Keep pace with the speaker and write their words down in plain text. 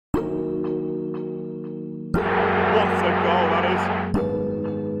goal, that is.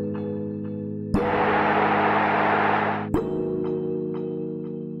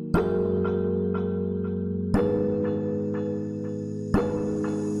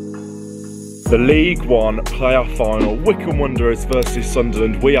 The League One playoff final, Wycombe Wanderers versus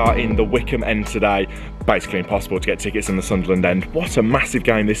Sunderland. We are in the Wycombe end today. Basically impossible to get tickets in the Sunderland end. What a massive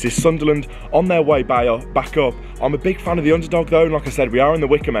game this is. Sunderland on their way back up. I'm a big fan of the underdog though, and like I said, we are in the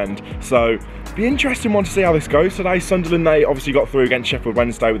Wycombe end, so be an interesting one to see how this goes today. Sunderland, they obviously got through against Sheffield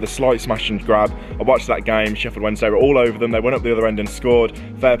Wednesday with a slight smash and grab. I watched that game. Sheffield Wednesday were all over them. They went up the other end and scored.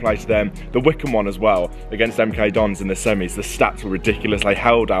 Fair play to them. The Wycombe one as well, against MK Dons in the semis. The stats were ridiculous. They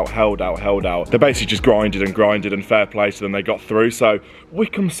held out. They basically just grinded, and fair play to them. They got through. So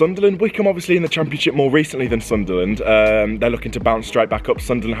Wycombe, Sunderland. Wycombe obviously in the Championship more recently than Sunderland. They're looking to bounce straight back up.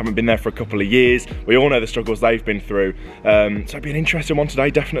 Sunderland haven't been there for a couple of years. We all know the struggles they've been through. So it'll be an interesting one today,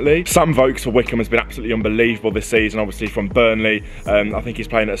 definitely. Sam Vokes for Wycombe has been absolutely unbelievable this season, obviously from Burnley. I think he's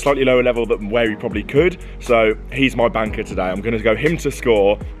playing at a slightly lower level than where he probably could, so he's my banker today. I'm going to go him to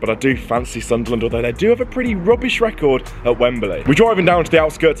score, but I do fancy Sunderland, although they do have a pretty rubbish record at Wembley. We're driving down to the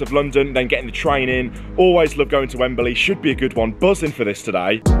outskirts of London, then getting the train in. Always love going to Wembley, should be a good one. Buzzing for this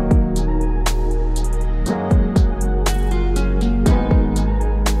today.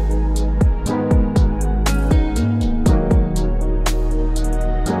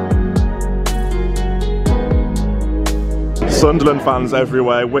 Sunderland fans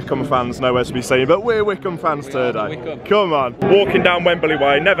everywhere, Wycombe fans nowhere to be seen, but we're Wycombe fans today. Come on. Walking down Wembley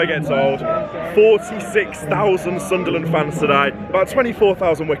Way, never gets old. 46,000 Sunderland fans today, about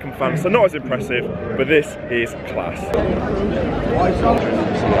 24,000 Wycombe fans, so not as impressive, but this is class.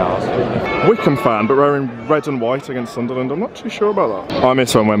 Wycombe fan, but wearing red and white against Sunderland, I'm not too sure about that. I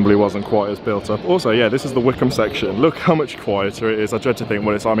miss when Wembley wasn't quite as built up. Also, yeah, this is the Wycombe section. Look how much quieter it is. I dread to think,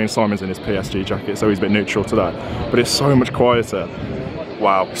 well, I mean, Simon's in his PSG jacket, so he's a bit neutral today, but it's so much quieter.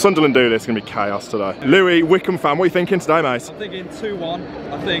 Wow, Sunderland do this, it's going to be chaos today. Louis, Wycombe fan, what are you thinking today, mate? I'm thinking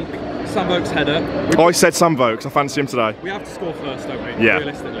 2-1. I think Sam Vokes header. I said Sam Vokes, I fancy him today. We have to score first, don't we? Yeah.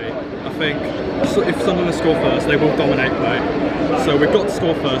 Realistically. I think if Sunderland score first, they will dominate play. So we've got to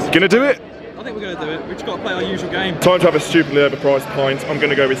score first. Gonna do it? I think we're going to do it. We've just got to play our usual game. Time to have a stupidly overpriced pint. I'm going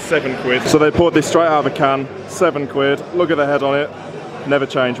to go with £7. So they poured this straight out of a can, £7. Look at the head on it. Never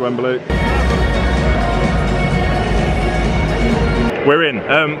change Wembley. We're in.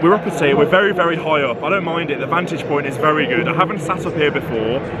 We're up a tier. We're very, very high up. I don't mind it. The vantage point is very good. I haven't sat up here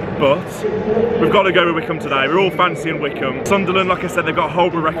before, but we've got to go with Wycombe today. We're all fancying Wycombe. Sunderland, like I said, they've got a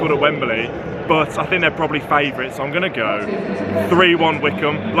horrible record at Wembley, but I think they're probably favourites, so I'm going to go 3-1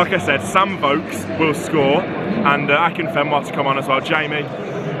 Wycombe. Like I said, Sam Vokes will score, and Akin Fenwar to come on as well. Jamie,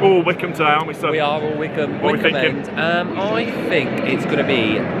 all Wycombe today, aren't we, son? We are all Wycombe. What are we thinking? I think it's going to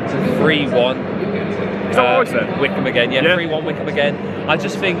be 3-1. Is that what I said? Wycombe again, yeah. 3-1 Wycombe again. I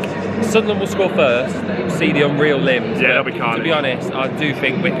just think Sunderland will score first, see the unreal limbs. Yeah, they'll be carnage. To be honest, I do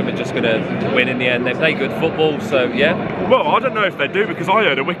think Wycombe are just going to win in the end. They play good football, so yeah. Well, I don't know if they do, because I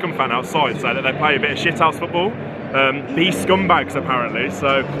heard a Wycombe fan outside say that they play a bit of shithouse football. These scumbags apparently,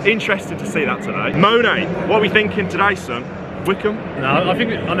 so interesting to see that today. Monet, what are we thinking today, son? Wycombe? No,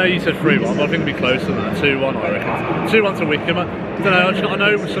 I know you said 3-1, but I think it'll be closer than that. 2-1, I reckon. 2-1 to Wycombe. I don't know, I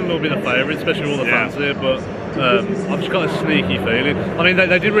know Sunderland will be the favourite, especially with all the fans here, but I've just got a sneaky feeling. I mean,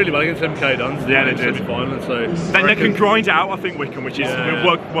 they did really well against MK Dons. Yeah, they did. Semi-final, so they can grind it out, I think, Wycombe, which is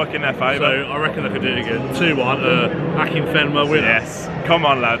work in their favour. So I reckon they could do it again. 2-1, Akin Fenwar winner. Yes, come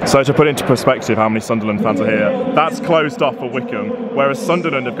on, lad. So to put into perspective how many Sunderland fans are here, that's closed off for Wycombe, whereas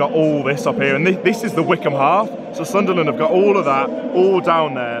Sunderland have got all this up here, and this is the Wycombe half. So Sunderland have got all of that, all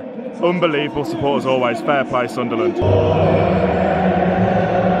down there. Unbelievable support as always. Fair play, Sunderland.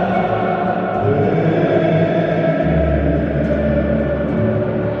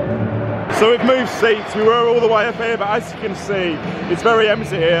 So we've moved seats, we were all the way up here, but as you can see, it's very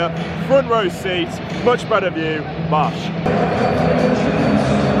empty here. Front row seats, much better view, Bosh.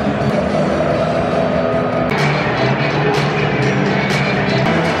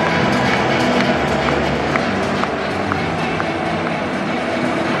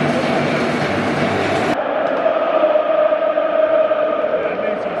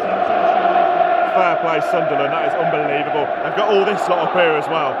 Fair play Sunderland, that is unbelievable. They've got all this lot up here as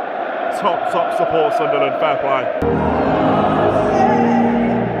well. Top support Sunderland, fair play.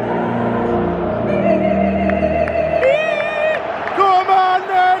 Come on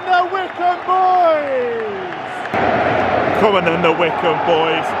then, the Wycombe boys! Come on then, the Wycombe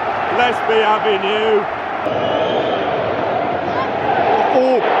boys. Let's be having you.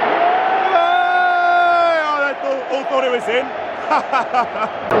 Oh! Hey! I thought it was in.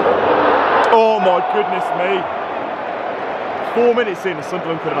 Oh my goodness me. 4 minutes in,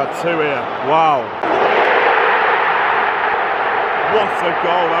 Sunderland could have had 2 here. Wow. What a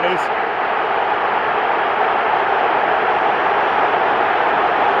goal that is.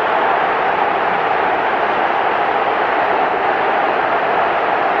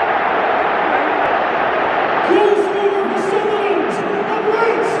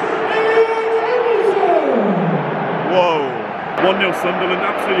 Whoa. 1-0 Sunderland,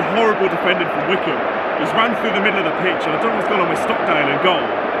 absolutely horrible defending from Wycombe. He's ran through the middle of the pitch and I don't know what's going on with Stockdale in goal.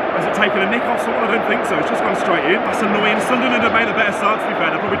 Has it taken a nick off someone? I don't think so. It's just gone straight in. That's annoying. Sunderland have made a better start, to be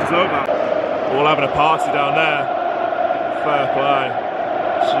fair. They probably deserve that. All having a party down there. Fair play.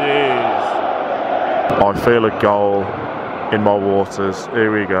 Jeez. I feel a goal in my waters.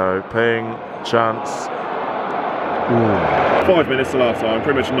 Here we go. Ping. Chance. Ooh. 5 minutes till half time.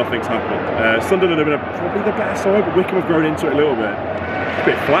 Pretty much nothing's happened. Sunderland have been probably the better side, but Wycombe have grown into it a little bit. It's a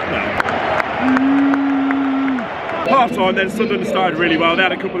bit flat now. Half time then, Sunderland started really well. They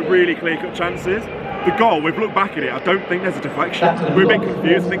had a couple of really clear-cut chances. The goal, we've looked back at it, I don't think there's a deflection. We're a bit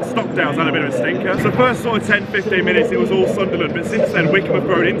confused. I think Stockdale's had a bit of a stinker. So first sort of 10-15 minutes it was all Sunderland, but since then Wycombe have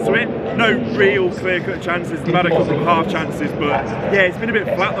grown into it. No real clear-cut chances. They've had a couple of half chances, but yeah, it's been a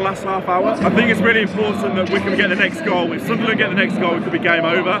bit flat the last half hour. I think it's really important that Wycombe get the next goal. If Sunderland get the next goal, it could be game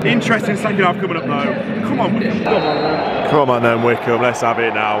over. Interesting second half coming up though. Come on, Wycombe. Come on, man. Come on then, Wycombe. Let's have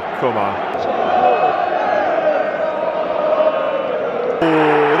it now. Come on.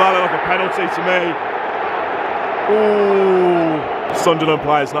 Oh, that looked like a penalty to me. Oh, Sunderland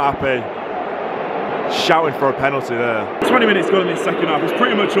players not happy. Shouting for a penalty there. 20 minutes gone in this second half. It's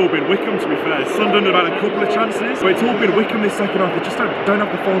pretty much all been Wycombe, to be fair. Sunderland have had a couple of chances, but it's all been Wycombe this second half. They just don't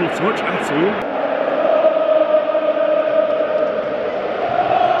have the final touch at all.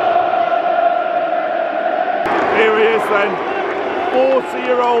 Here he is then.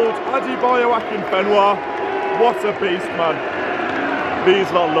 40-year-old Adebayo Akinfenwa. What a beast, man.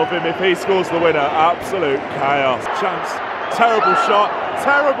 These lot love him. If he scores the winner, absolute chaos. Chance, terrible shot.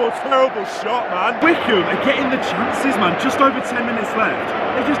 Terrible shot, man. Wycombe are getting the chances, man. Just over 10 minutes left.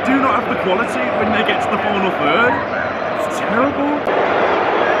 They just do not have the quality when they get to the final third. It's terrible.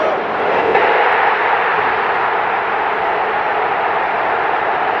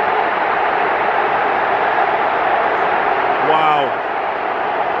 Wow.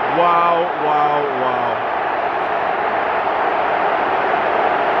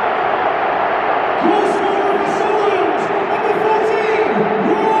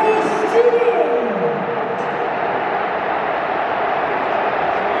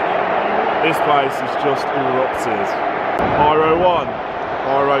 This place is just erupted. Pyro 1,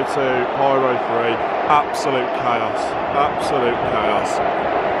 Pyro 2, Pyro 3. Absolute chaos. Absolute chaos.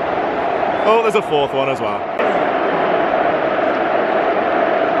 Oh, there's a fourth one as well.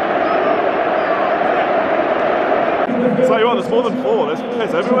 Tell you what, there's more than 4. There's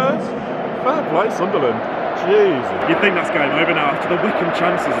players everywhere. Fair play, Sunderland. Jeez. You'd think that's game over now after the Wycombe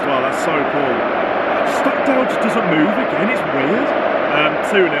chances as well. That's so poor. Stockdale just doesn't move again. It's weird.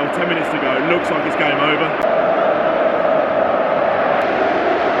 2-0, 10 minutes to go. Looks like it's game over.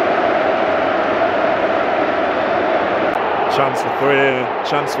 Chance for 3 here.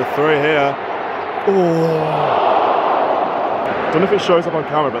 Chance for 3 here. Oh. Don't know if it shows up on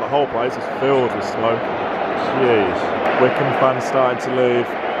camera, but the whole place is filled with smoke. Jeez. Wycombe fans starting to leave.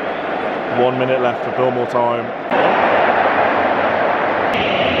 1 minute left for Biltmore time.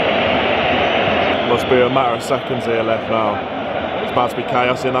 Must be a matter of seconds here left now. It's about to be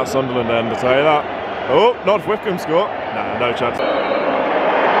chaos in that Sunderland end, I tell you that. Oh, not if Wycombe score. Nah, no chance.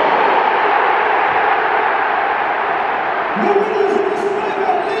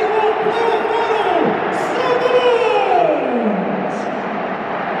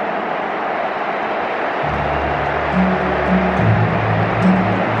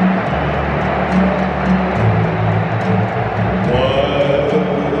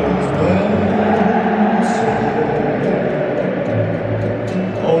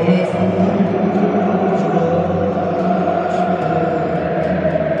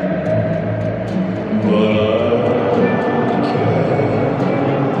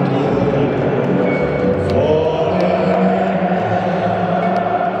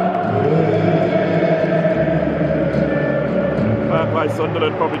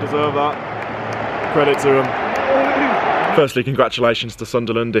 Sunderland probably deserve that. Credit to them. Firstly, congratulations to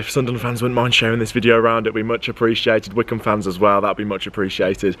Sunderland. If Sunderland fans wouldn't mind sharing this video around, it'd be much appreciated. Wycombe fans as well, that'd be much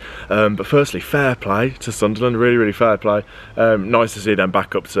appreciated. But firstly, fair play to Sunderland, really, really fair play. Nice to see them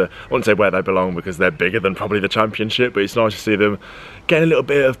back up to, I wouldn't say where they belong because they're bigger than probably the Championship, but it's nice to see them getting a little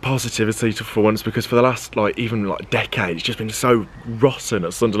bit of positivity for once, because for the last even decade it's just been so rotten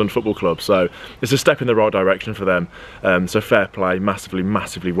at Sunderland Football Club. So it's a step in the right direction for them. So fair play,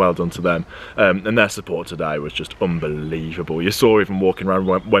 massively well done to them. And their support today was just unbelievable. You saw even walking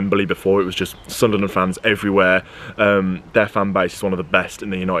around Wembley before, it was just Sunderland fans everywhere. Their fan base is one of the best in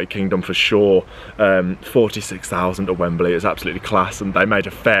the United Kingdom for sure. 46,000 at Wembley is absolutely class, and they made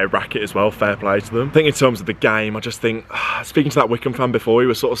a fair racket as well. Fair play to them. I think in terms of the game, I just think, speaking to that Wycombe fan before, he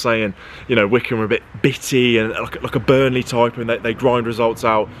was sort of saying, you know, Wycombe are a bit bitty and like a Burnley type, and they grind results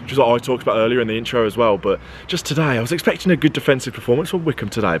out, which is what I talked about earlier in the intro as well. But just today, I was expecting a good defensive performance from Wycombe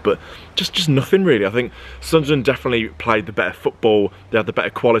today, but just nothing really. I think Sunderland definitely played the better football. They had the better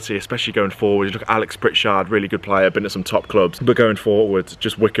quality, especially going forward. You look at Alex Pritchard, really good player, been at some top clubs, but going forward,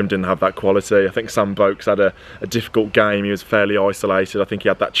 just Wycombe didn't have that quality. I think Sam Vokes had a difficult game. He was fairly isolated. I think he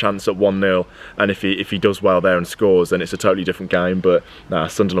had that chance at 1-0, and if he does well there and scores, then it's a totally different game. But nah,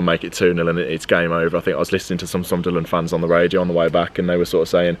 Sunderland make it 2-0 and it's game over. I think I was listening to some Sunderland fans on the radio on the way back, and they were sort of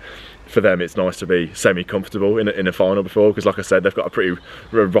saying for them it's nice to be semi-comfortable in a final before, because like I said, they've got a pretty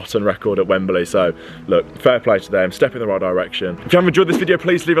rotten record at Wembley. So look, fair play to them, step in the right direction. If you haven't enjoyed this video,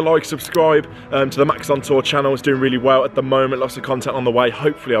 please leave a like, subscribe to the Max on Tour channel. It's doing really well at the moment, lots of content on the way.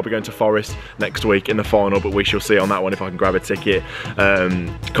 Hopefully I'll be going to Forest next week in the final, but we shall see on that one if I can grab a ticket.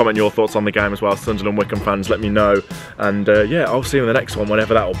 Comment your thoughts on the game as well, Sunderland Wycombe fans, let me know, and yeah, I'll see you in the next one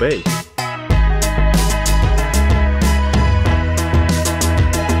whenever that will be.